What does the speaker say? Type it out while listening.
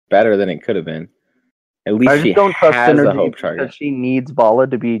better than it could have been. At least I just she don't trust has a Synergy hope because target. she needs Vala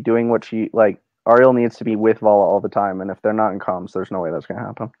to be doing what she like. Ariel needs to be with Vala all the time, and if they're not in comms, there's no way that's gonna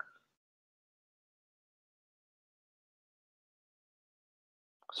happen.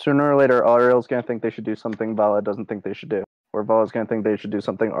 Sooner or later, Ariel's gonna think they should do something Vala doesn't think they should do, or Vala's gonna think they should do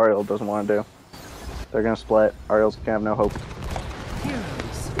something Ariel doesn't want to do. They're gonna split. Ariel's gonna have no hope.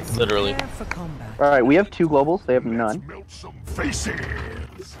 Literally. All right, we have 2 globals. They have none.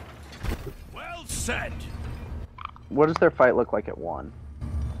 Well said. What does their fight look like at 1?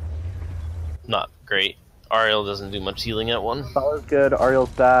 Not great. Ariel doesn't do much healing at 1. Vala's good. Ariel's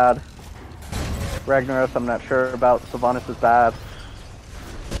bad. Ragnaros, I'm not sure about. Sylvanas is bad.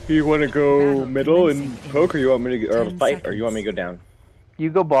 You want to go middle and poke, or you want me to or fight, or you want me to go down? You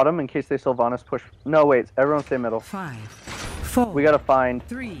go bottom in case they Sylvanas push. No, wait. Everyone stay middle. 5, 4. We gotta find.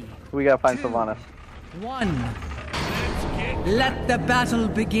 3. We gotta find 2, Sylvanas. 1. Let the battle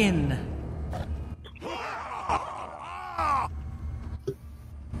begin.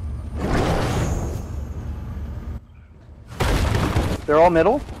 They're all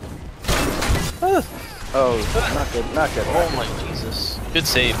middle. Oh, not good. Not good. Oh my Jesus. Good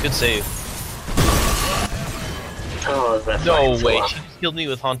save, good save. Oh, that's No so way, long. she killed me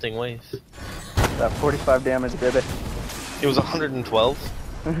with Haunting Wave. That 45 damage did it. It was 112.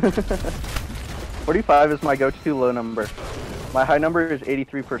 45 is my go-to low number. My high number is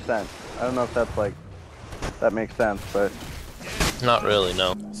 83%. I don't know if that's like that makes sense, but Not really,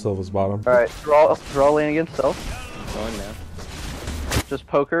 no. Silva's bottom. all right. Draw lane against self. Going now. Just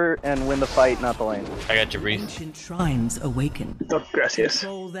poker and win the fight, not the lane. I got your brief. Ancient shrines awaken. Oh, gracias.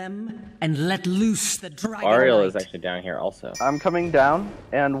 Control them and let loose the dragon. Ariel is light. actually down here also. I'm coming down,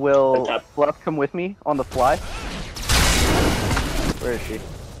 and will Fluff come with me on the fly? Where is she?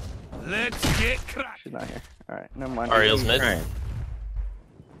 Let's get cracking. She's not here. All right, never mind. Ariel's mid. Alright.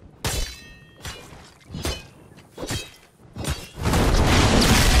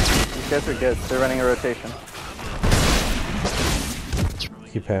 These guys are good. They're running a rotation.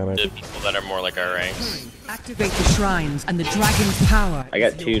 He panicked. The people that are more like our ranks. Activate the shrines and the dragon's power. I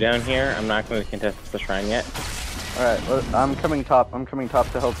got 2 down here. I'm not going to contest the shrine yet. All right, I'm coming top. I'm coming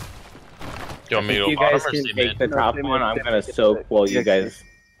top to help. Do you want me to If go you bottom guys or can stay take mid? the top stay mid, one, I'm stay going mid, to stay soak mid. while you Yeah, guys...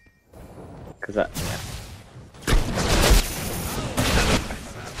 Because that... Yeah.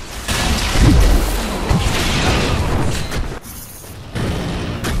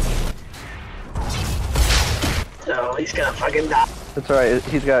 No, he's gonna fucking die. That's all right.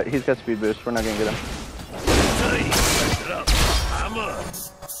 He's got speed boost. We're not gonna get him.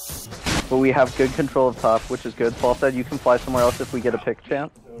 But we have good control of top, which is good. Falstad, you can fly somewhere else if we get a pick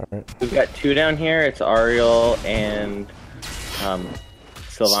chance. Alright. We've got 2 down here. It's Ariel and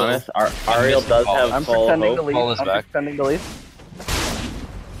Sylvanas. Ariel does have I'm full pretending to hope. leave. Ball is I'm back. pretending to leave.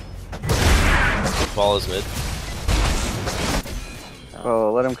 Ball is mid.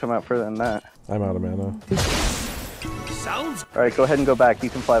 Oh, let him come out further than that. I'm out of mana. Sounds. All right, go ahead and go back. You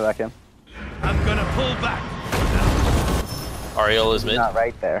can fly back in. I'm gonna pull back. Ariel is mid. Not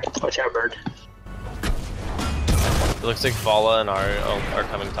right there. Watch out, bird. It looks like Vala and Ariel are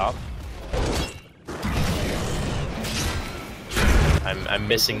coming top. I'm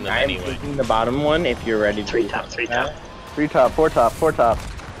missing them I'm anyway. taking the bottom one if you're ready to 3 do top, 3 that. top. 3 top, 4 top, 4 top.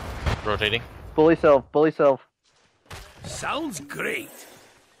 Rotating. Bully self, bully self. Sounds great.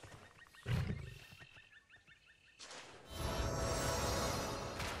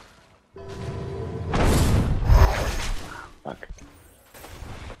 Fuck.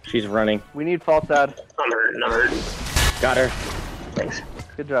 She's running. We need Falstad. I'm hurting, I'm hurting. Got her. Thanks.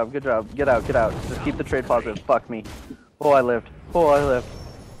 Good job, good job. Get out, get out. Just keep the trade positive. Fuck me. Oh, I lived. Oh, I lived.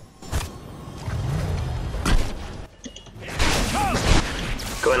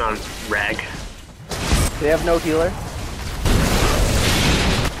 Going on rag. They have no healer.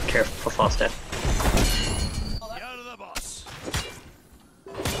 Careful, Falstad. You're the boss.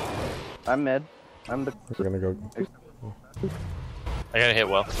 I'm mid. I'm the. We're gonna go. I gotta hit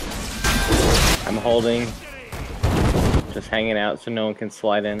well. I'm holding. Just hanging out so no one can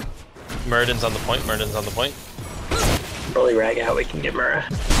slide in. Murden's on the point. Murden's on the point. Rolly rag out, we can get Murrah.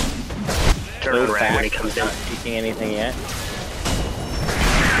 Turn on rag when he comes in. Not seeking anything yet.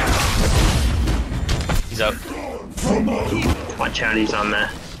 He's out. Watch out, he's on the...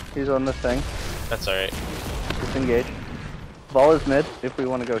 He's on this thing. That's alright. Disengage. Ball is mid if we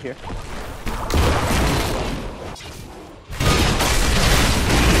want to go here.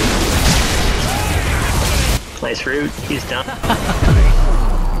 Nice root, he's done.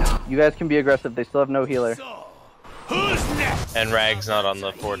 You guys can be aggressive. They still have no healer. So, who's next? And Rag's not on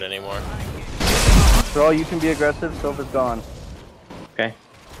the fort anymore. Thrall, you can be aggressive. Silva's gone. Okay.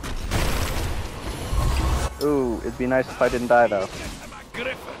 Ooh, it'd be nice if I didn't die though.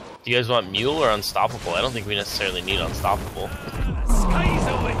 Do you guys want Mule or Unstoppable? I don't think we necessarily need Unstoppable.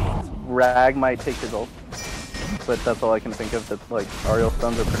 Rag might take his ult, but that's all I can think of. That like Ariel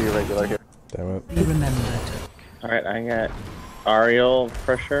stuns are pretty irregular here. Damn it. Be remembered. Alright, I got Ariel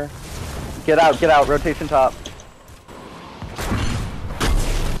pressure. Get out, rotation top.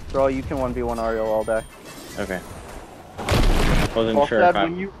 Bro, you can 1v1 Ariel all day. Okay. Wasn't sure if Falstad,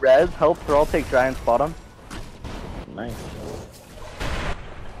 when you res, help Thrall take Giant's bottom. Nice.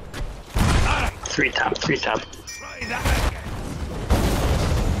 3 top, 3 top.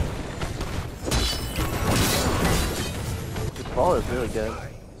 This ball is really good.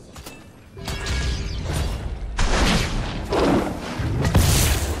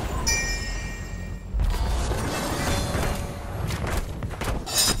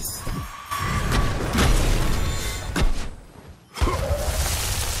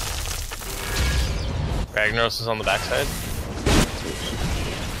 Ragnaros is on the backside.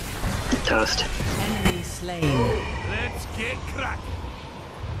 Toast. Enemy slain. Let's get cracking.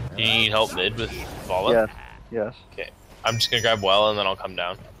 Do you need help mid with Vala? Yes, yes. Okay. I'm just gonna grab Well and then I'll come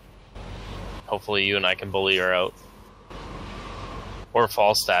down. Hopefully you and I can bully her out. Or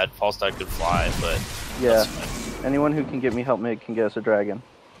Falstad. Falstad could fly, but Yeah. that's fine. Anyone who can get me help mid can get us a dragon.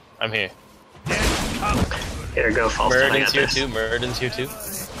 I'm here. Here, go Falstad. I Muradin's got here this. too. Muradin's here too.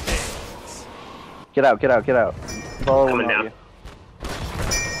 Get out. Follow Coming will down. you.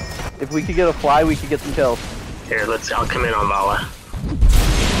 If we could get a fly, we could get some kills. Here, I'll come in on Vala.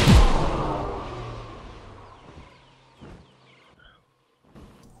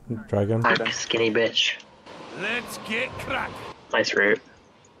 Dragon. Fuck, skinny bitch. Let's get cracking. Nice route.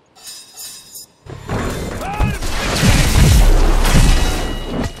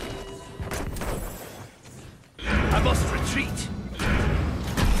 I must retreat.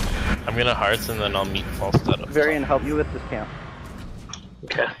 I'm gonna Hearts and then I'll meet Falstad up Varian, help you with this camp.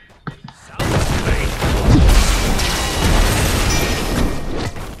 Okay. Sounds great.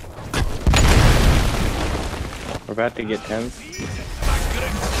 We're about to get 10s.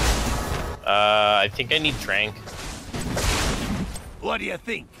 I think I need Trank. What do you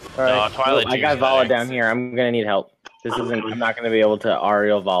think? All right, No, Twilight. I got Juice, Vala think. down here. I'm gonna need help. This isn't. I'm not gonna be able to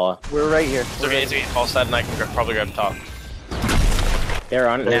Ariel Vala. we're right here. It's okay, Falstad and I can probably grab top. They're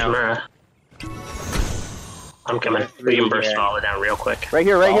on it There's now. Mura. I'm coming. We can burst Vala down real quick. Right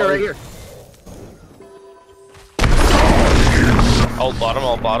here. Alt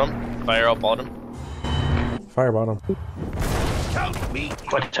bottom. Fire alt bottom. Fire bottom. Count me.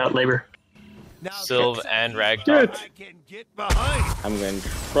 Watch out, Labor. Now Sylv get and Rag Shit. top. I can get behind. I'm in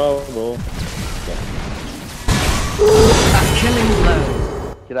trouble. A killing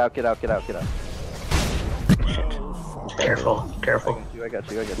blow. Get out. Careful. I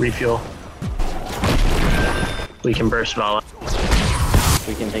got you. Refuel. We can burst Vala.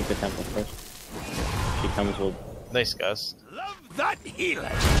 We can take the temple first. She comes with. Nice Gus. Love that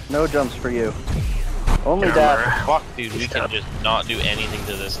healer. No jumps for you. Only Here, dash. Mura. Fuck, dude, we can just not do anything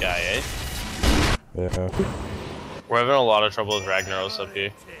to this guy, eh? Yeah. We're having a lot of trouble with Ragnaros up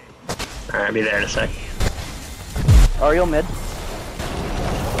here. Alright, I'll be there in a sec. Ariel mid.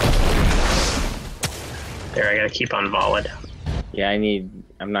 There, I gotta keep on Vala. Yeah,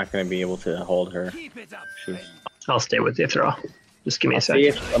 I'm not gonna be able to hold her. Keep it up. She's. I'll stay with you, Thrall. Just give me a See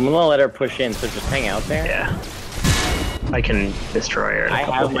sec. if, I'm gonna let her push in, so just hang out there. Yeah. I can destroy her in a I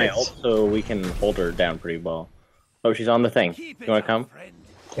couple have of my hits. ult, so we can hold her down pretty well. Oh, she's on the thing. You Keep it wanna up, come? friend.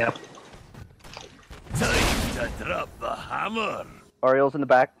 Yep. Time to drop the hammer. Ariel's in the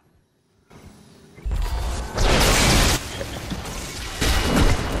back.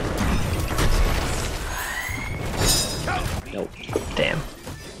 Nope. Damn.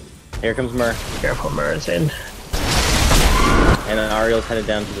 Here comes Mur. Careful, Mura's in. And then Ariel's headed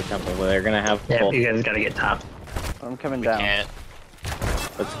down to the temple where they're gonna have Yeah, both. you guys gotta get top. I'm coming down. Can't.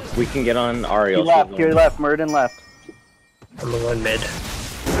 We can get on Ariel. He left. Muradin left. I'm going mid.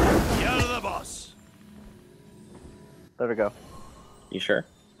 You're the boss. There we go. You sure?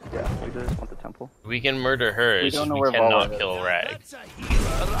 Yeah, we just want the temple. We can murder her, We it's don't just know we where cannot Vala is. kill Rag. That's a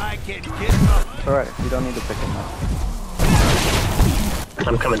healer I can get behind. It's alright, you don't need to pick him up.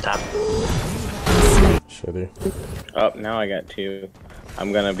 I'm coming top. Shitty. Oh, now I got 2.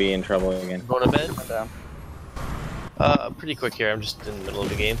 I'm gonna be in trouble again. Going to bed? I'm down. Pretty quick here, I'm just in the middle of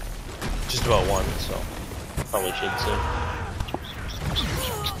the game. Just about 1, so probably should soon.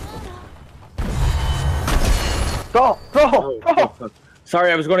 Go!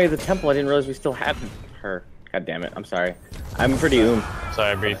 Sorry, I was going to the temple. I didn't realize we still had her. God damn it. I'm sorry. I'm pretty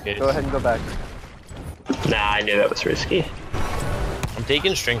Sorry, briefcase. Go ahead and go back. Nah, I knew that was risky. I'm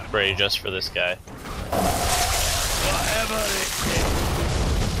taking Strength Spray just for this guy.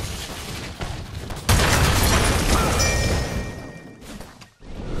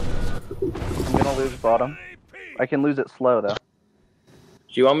 I'm gonna lose bottom. I can lose it slow though.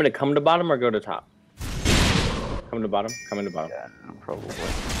 Do you want me to come to bottom or go to top? Come to bottom? Come into bottom. Yeah, probably.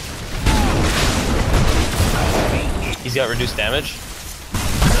 He's got reduced damage.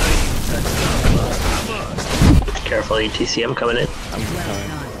 Careful, UTCM coming in.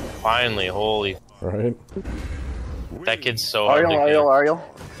 Finally, holy. Right? That kid's so hard to Ariel, kill.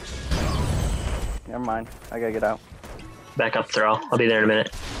 Ariel. Never mind. I gotta get out. Back up throw. I'll be there in a minute.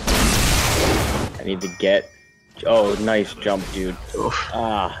 I need to get... Oh, nice jump, dude. Oof.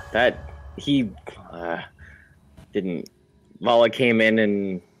 Ah, that... He... didn't... Vala came in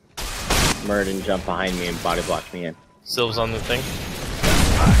and... Murden jumped behind me and body blocked me in. Sylv's on the thing.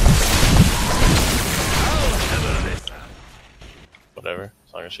 Whatever,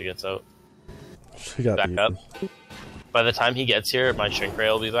 as long as she gets out. She got Back beaten. up. By the time he gets here, my shrink ray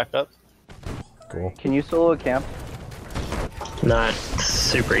will be back up. Cool. Can you solo a camp? Not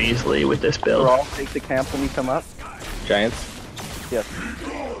super easily with this Or build. I'll take the camp when you come up? Giants? Yes.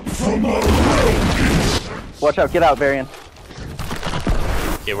 Watch out, get out, Varian.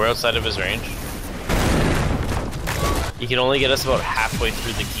 Okay, we're outside of his range. He can only get us about halfway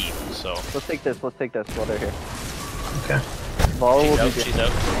through the keep, so... Let's take this while they're here. Okay. Vala will She's out, be she's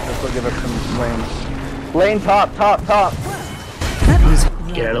out. This will give us some lanes. Lane top. That was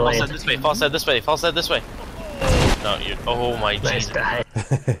Get out of the lane. Falstad this way, Falstad this way, Falstad this way! No, you... Oh my Nice Jesus. die.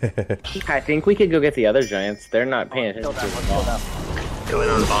 I think we could go get the other Giants. They're not paying attention to Let's us at kill all. them. Going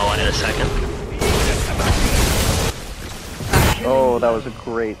on the ball one in a second. Oh, that was a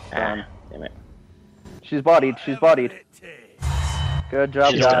great stun. Ah, damn it. She's bodied. Good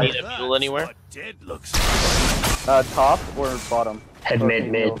job, She doesn't guys. need a fuel anywhere. Dead looks. Top or bottom? Head Both mid,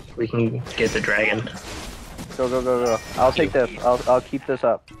 need mid. heals. We can get the dragon. Go. I'll take this. I'll keep this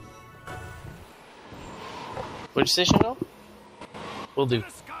up. Which station go? Will do.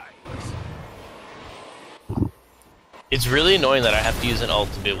 It's really annoying that I have to use an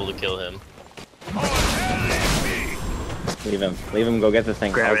ult to be able to kill him. Leave him go get the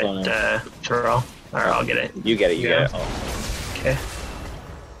thing. Grab I'll go in. it, throw. Or I'll get it. You get it, you Yeah. get it. Oh. Okay.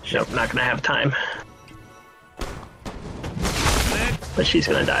 Nope, not gonna have time. But she's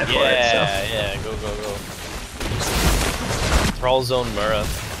gonna die for it, so. Yeah, go. Thrall zone Mura.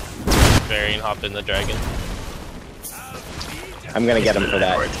 Varian hop in the dragon. I'm gonna get him He's for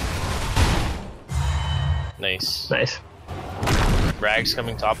gonna die that. Nice. Nice. Rag's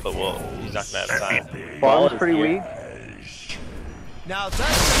coming top, but he's not gonna have time. Bottom's pretty here. weak. Now that's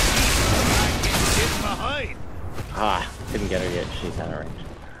I can get behind. Ah, couldn't get her yet. She's out of range.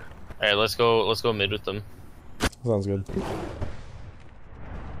 Alright, let's go mid with them. Sounds good.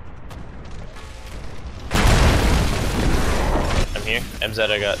 I'm here. MZ,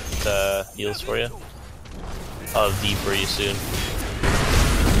 I got heals for you. I'll have D for you soon.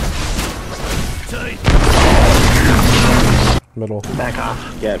 Tight. Middle. Back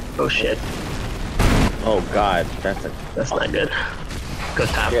off. Yeah. Oh shit. Oh god, That's not good. Go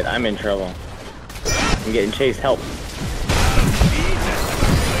top. shit. I'm in trouble. I'm getting chased. Help.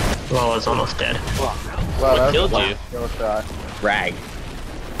 Well, it's almost dead. Wow, What that was killed a you? kill shot. Rag.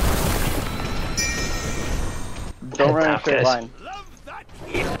 Don't run in a Top, straight guys. line. Love that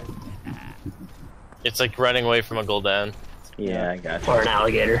heel. It's like running away from a Gul'dan. Yeah, I got Or you. an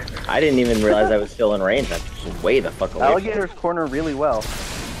alligator. I didn't even realize I was still in range. I was way the fuck away. Alligators corner really well.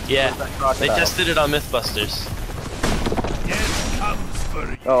 Yeah, Crocodile. they tested it on Mythbusters. Death comes for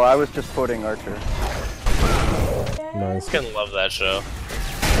you. Oh, I was just quoting Archer. Nice. I fucking love that show.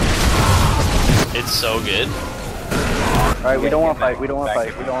 It's so good. Alright, we don't want to fight. We don't want to Back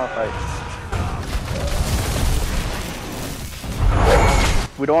fight. We don't want to fight.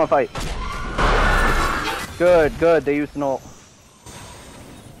 We don't want to fight. Good. They used an ult.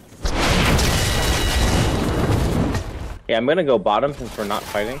 Yeah, I'm gonna go bottom since we're not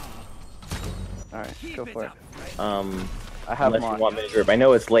fighting. Alright, go for it. I have unless them you on. want me to group. I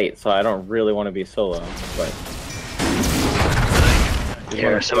know it's late, so I don't really want to be solo, but. You Here,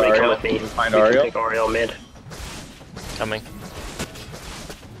 wanna somebody Ariel? come with me. You can find We can Ariel? take Oriel mid. Coming.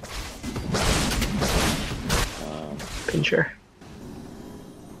 Pincher.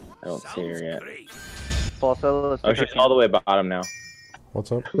 I don't see her yet. Falstad, let's Oh, take our she's all the way bottom now.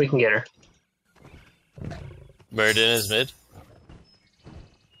 What's up? We can get her. Murden is mid.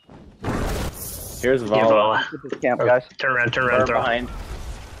 Here's Give Vala. Vala. Get this camp, Oh, guys. turn around, Her throw. behind.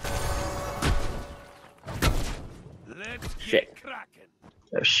 Let's Shit. get cracking.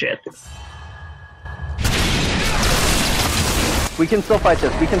 Oh shit. We can still fight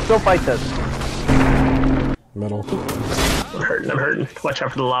this. Middle. I'm hurting. Watch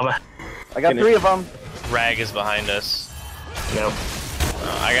out for the lava. I got 3 of them. Rag is behind us. No.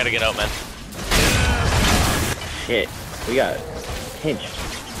 I gotta get out, man. Shit. We got pinched.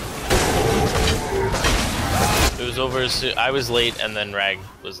 It was over as soon. I was late, and then Rag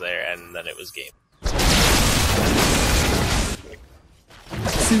was there, and then it was game.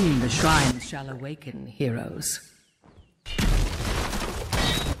 Soon the shrines shall awaken, heroes.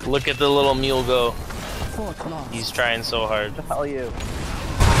 Look at the little mule go. Fort lost. He's trying so hard. The hell you.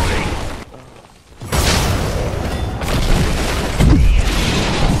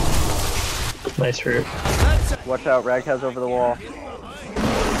 Nice route. Watch out, Rag has over the wall.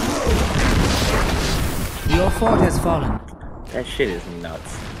 Your fort has fallen. That shit is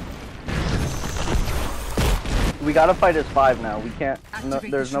nuts. We gotta fight as 5 now. We can't. No,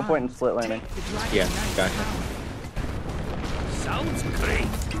 there's no point in split laning. Yeah, gotcha. Sounds great.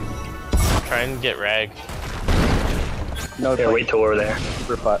 Try and get Rag. No, it's Yeah, like wait till we're there.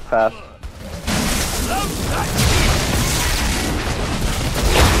 super fast.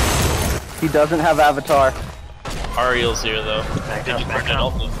 He doesn't have Avatar. Ariel's here though. Back Did up, you back burn an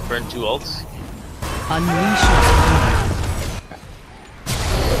up. ult? Burn 2 ults? Unleash your spirit.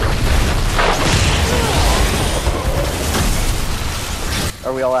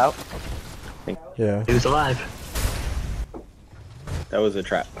 Are we all out? Yeah. Who's alive? That was a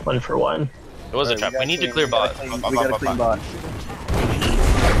trap. 1 for 1. It was a trap. We need to clear bot. We gotta clean bot.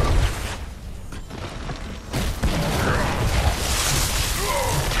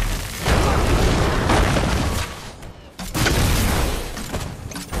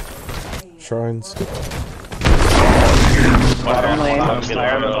 Shrines. Bottom lane.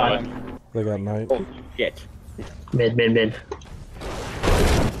 They got knight. Oh, shit. Mid.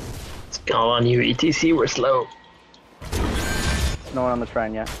 It's all on you, ETC. We're slow. No one on the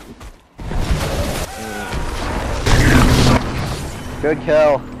shrine yet. Good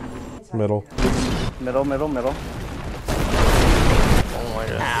kill. Middle. Middle. Oh my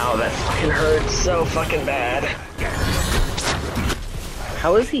god. Ow, that fucking hurts so fucking bad.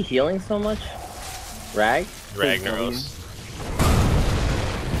 How is he healing so much? Rag? Ragnaros.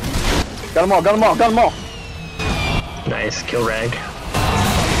 Got them all. Nice, kill Rag.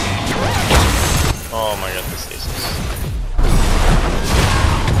 Oh my god, the stasis.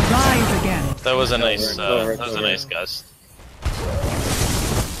 Rise again. That was a nice, over, that was a over. nice gust.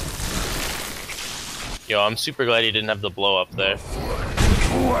 Yo, I'm super glad he didn't have the blow up there.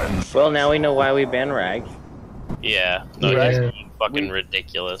 Well, now we know why we banned Rag. Yeah, no, Yeah. he's being fucking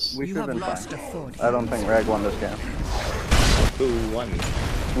ridiculous. We You should have have been lost fine. a fort. I don't think Rag won this game. Who won?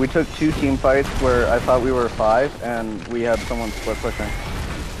 We took 2 team fights where I thought we were 5, and we had someone split pushing.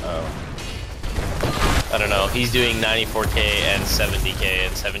 Oh. I don't know. He's doing 94k and 70k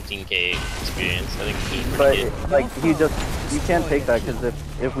and 17k experience. I think he But did. like he just, you can't take that because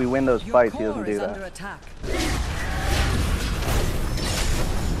if we win those Your fights, he core doesn't do is under that. attack.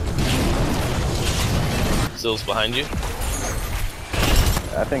 Zill's behind you.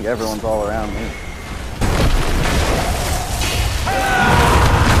 I think everyone's all around me.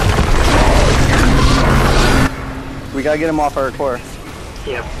 We gotta get him off our core.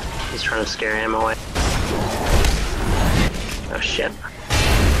 Yep, he's trying to scare him away. Oh shit.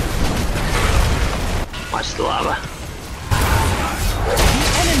 Watch the lava. The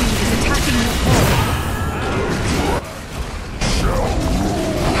enemy is attacking your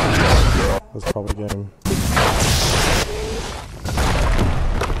core. That's probably game.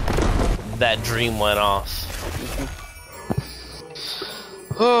 That dream went off.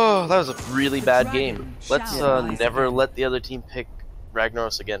 Oh, that was a really bad game. Let's never let the other team pick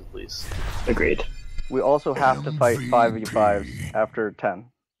Ragnaros again, please. Agreed. We also have to fight 5v5s after 10.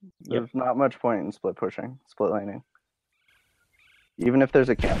 There's not much point in split pushing, split laning. Even if there's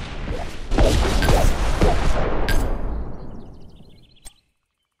a camp.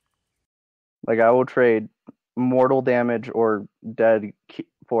 Like, I will trade mortal damage or dead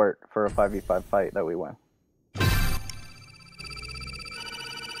fort for a 5v5 fight that we win.